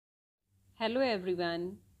Hello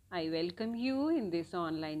everyone, I welcome you in this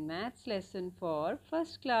online maths lesson for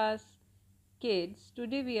first class. Kids,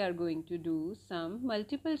 today we are going to do some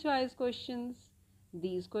multiple choice questions.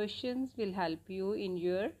 These questions will help you in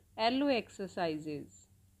your LO exercises.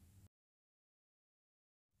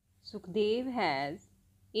 Sukhdev has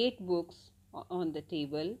 8 books on the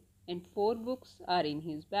table and 4 books are in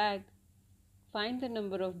his bag. Find the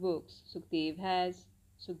number of books Sukhdev has.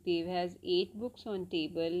 Sukhdev has 8 books on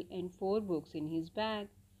table and 4 books in his bag.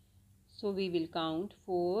 So we will count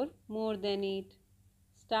 4 more than 8.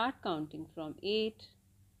 Start counting from 8.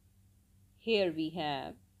 Here we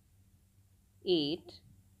have 8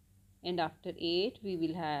 and after 8 we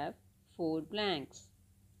will have 4 blanks.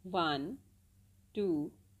 1,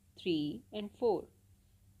 2, 3 and 4.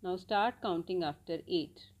 Now start counting after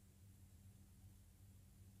 8.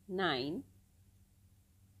 9,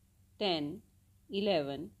 10,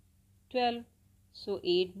 11, 12. So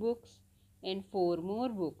 8 books and 4 more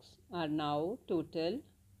books are now total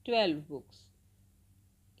 12 books.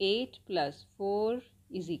 8 plus 4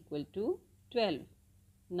 is equal to 12.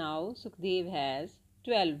 Now Sukhdev has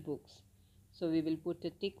 12 books. So we will put a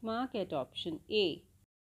tick mark at option A.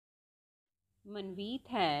 Manveet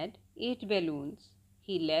had 8 balloons.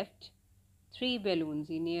 He left 3 balloons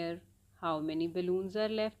in air. How many balloons are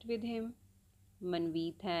left with him?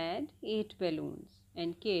 Manveet had 8 balloons.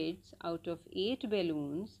 And kids, out of 8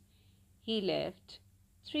 balloons, he left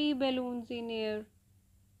 3 balloons in air.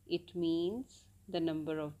 It means the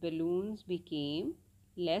number of balloons became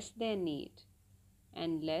less than 8.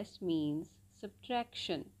 And less means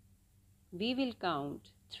subtraction. We will count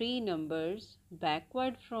 3 numbers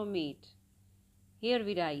backward from 8. Here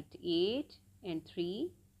we write 8 and 3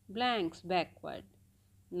 blanks backward.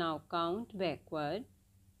 Now count backward.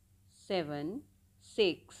 7,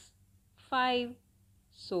 6, 5.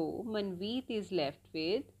 So Manveet is left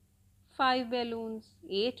with 5 balloons.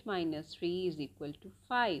 8 minus 3 is equal to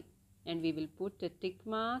 5. And we will put a tick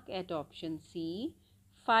mark at option C,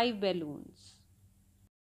 5 balloons.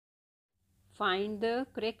 Find the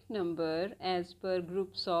correct number as per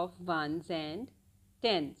groups of 1s and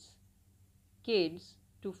 10s. Kids,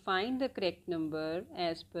 to find the correct number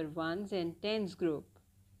as per 1s and 10s group,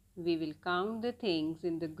 we will count the things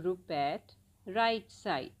in the group at right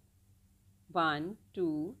side. 1,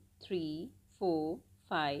 2, 3, 4,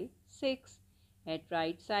 5, 6. At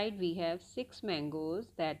right side we have 6 mangoes,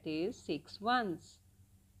 that is 6 ones.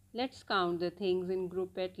 Let's count the things in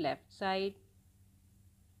group at left side.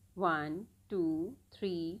 1, 2,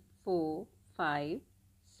 3, 4, 5,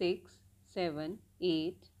 6, 7,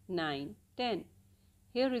 8, 9, 10.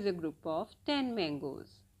 Here is a group of 10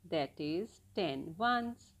 mangoes, that is 10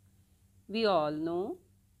 ones. We all know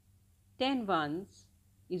 10 ones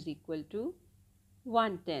is equal to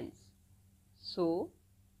 1 tens. So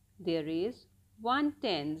there is 1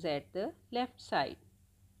 tens at the left side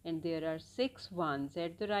and there are 6 ones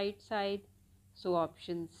at the right side. So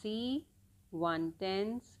option C, 1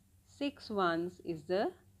 tens, 6 ones is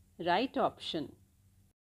the right option.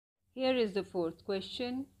 Here is the fourth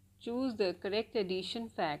question. Choose the correct addition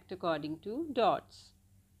fact according to dots.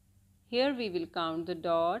 Here we will count the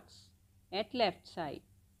dots at left side.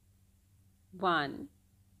 1,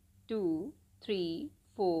 2, 3,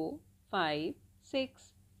 4, 5,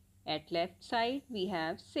 6. At left side we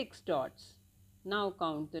have 6 dots. Now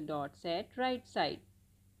count the dots at right side.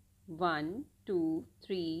 1, 2,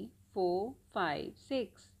 3, 4, 5,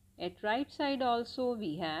 6. At right side also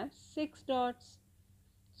we have 6 dots.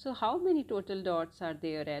 So how many total dots are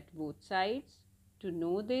there at both sides? To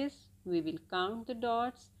know this, we will count the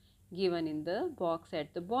dots given in the box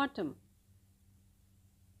at the bottom.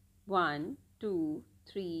 1, 2,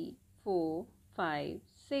 3, 4, 5,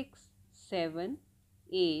 6, 7,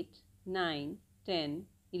 8, 9, 10,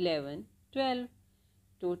 11, 12.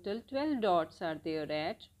 Total 12 dots are there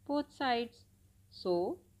at both sides.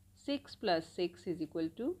 So 6 plus 6 is equal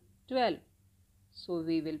to 12. So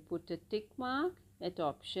we will put a tick mark at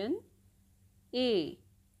option A.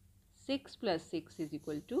 6 plus 6 is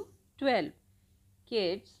equal to 12.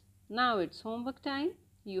 Kids, now it's homework time.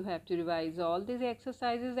 You have to revise all these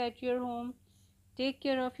exercises at your home. Take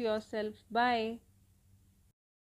care of yourself. Bye.